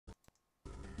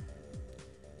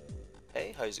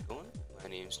Hey, how's it going? My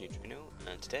name's Neutrino,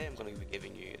 and today I'm going to be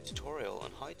giving you a tutorial on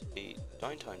how to beat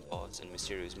downtown boss in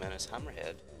Mysterio's Menace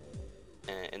Hammerhead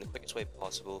in the quickest way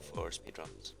possible for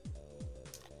speedruns.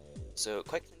 So,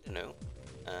 quick thing to know,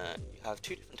 you have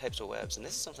two different types of webs, and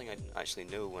this is something I didn't actually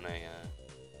know when I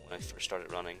first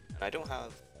started running, and I don't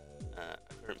have a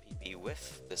current PP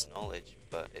with this knowledge,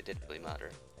 but it didn't really matter.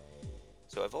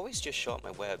 So I've always just shot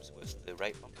my webs with the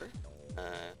right bumper,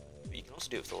 but you can also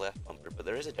do it with the left bumper, but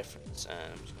there is a difference, and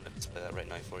I'm just going to display that right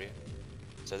now for you.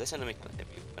 So this enemy can't hit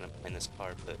me when I'm behind this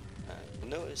car, but you'll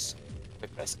notice if I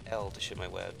press L to shoot my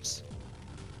webs,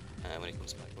 when it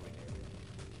comes back over here,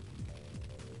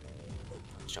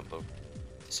 let's jump over.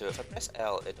 So if I press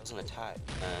L, it doesn't attack,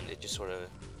 and it just sort of,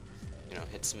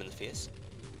 hits them in the face.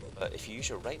 But if you use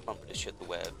your right bumper to shoot the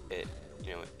web, it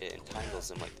entangles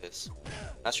them like this.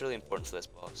 That's really important for this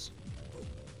boss.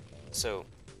 So,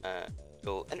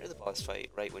 you'll enter the boss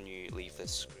fight right when you leave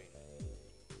this screen.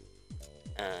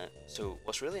 So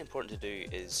what's really important to do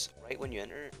is, right when you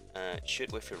enter,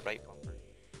 shoot with your right bumper.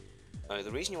 Now the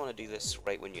reason you want to do this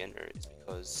right when you enter is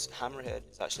because Hammerhead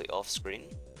is actually off screen,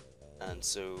 and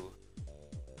so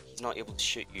he's not able to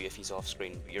shoot you if he's off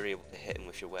screen, but you're able to hit him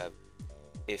with your web.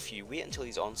 If you wait until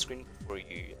he's on screen before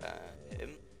you hit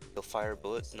him, he'll fire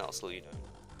bullets and that'll slow you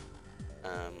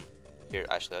down. Here,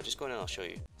 actually, I'll just go in and I'll show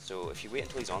you. So if you wait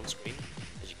until he's on screen,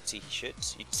 as you can see, he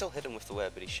shoots. You can still hit him with the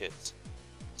web, but he shoots.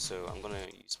 So I'm gonna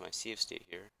use my save state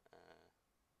here.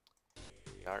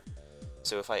 Here we are.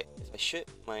 So if I shoot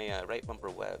my right bumper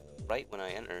web right when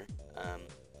I enter,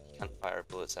 he can't fire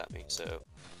bullets at me. So here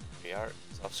we are.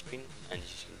 He's off screen, and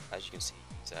as you can see,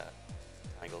 he's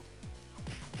tangled.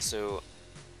 So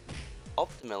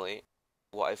optimally,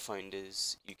 what I've found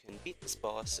is you can beat this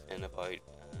boss in about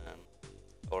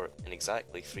or in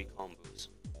exactly 3 combos.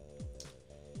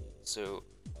 So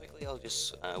quickly, I'll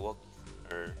just I'll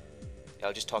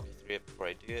just talk you through it before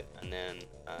I do it, and then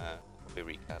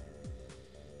probably recap.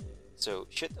 So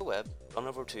shoot the web, run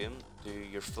over to him, do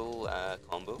your full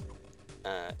combo,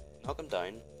 knock him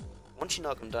down. Once you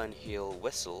knock him down, he'll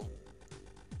whistle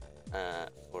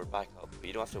for backup, but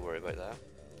you don't have to worry about that.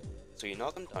 So you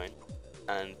knock him down,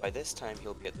 and by this time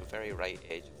he'll be at the very right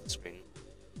edge of the screen.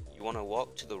 You want to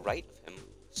walk to the right of him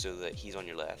so that he's on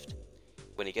your left.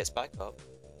 When he gets back up,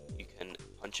 you can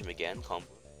punch him again, combo,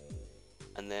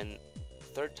 and then the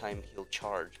third time he'll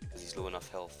charge because he's low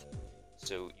enough health.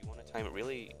 So you want to time it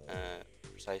really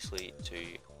precisely to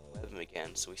web him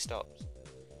again so he stops.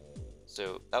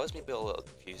 So that was maybe a little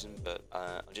confusing, but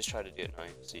I'll just try to do it now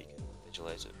so you can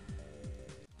visualize it.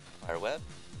 Fire web,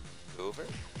 go over,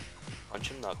 punch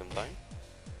him, knock him down.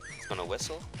 He's gonna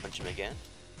whistle, punch him again,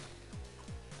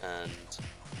 and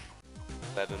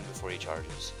web him before he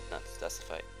charges. That's the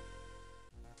fight.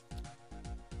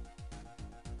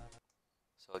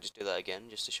 So I'll just do that again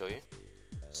just to show you.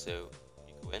 So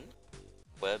you go in,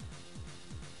 web,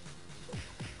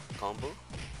 combo,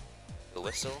 the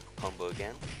whistle, combo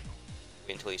again,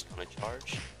 wait until he's gonna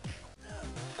charge,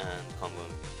 and combo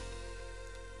him.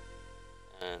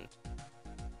 And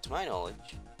to my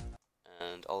knowledge,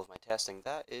 and all of my testing,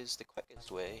 that is the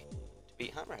quickest way to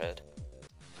beat Hammerhead.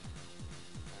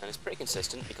 And it's pretty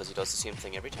consistent because he does the same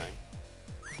thing every time.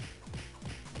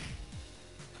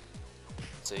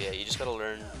 So yeah, you just gotta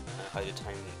learn how to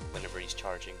time whenever he's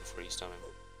charging before you stun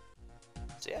him.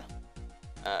 So yeah,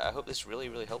 I hope this is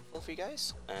really helpful for you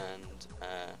guys, and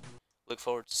look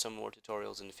forward to some more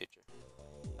tutorials in the future.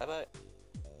 Bye bye!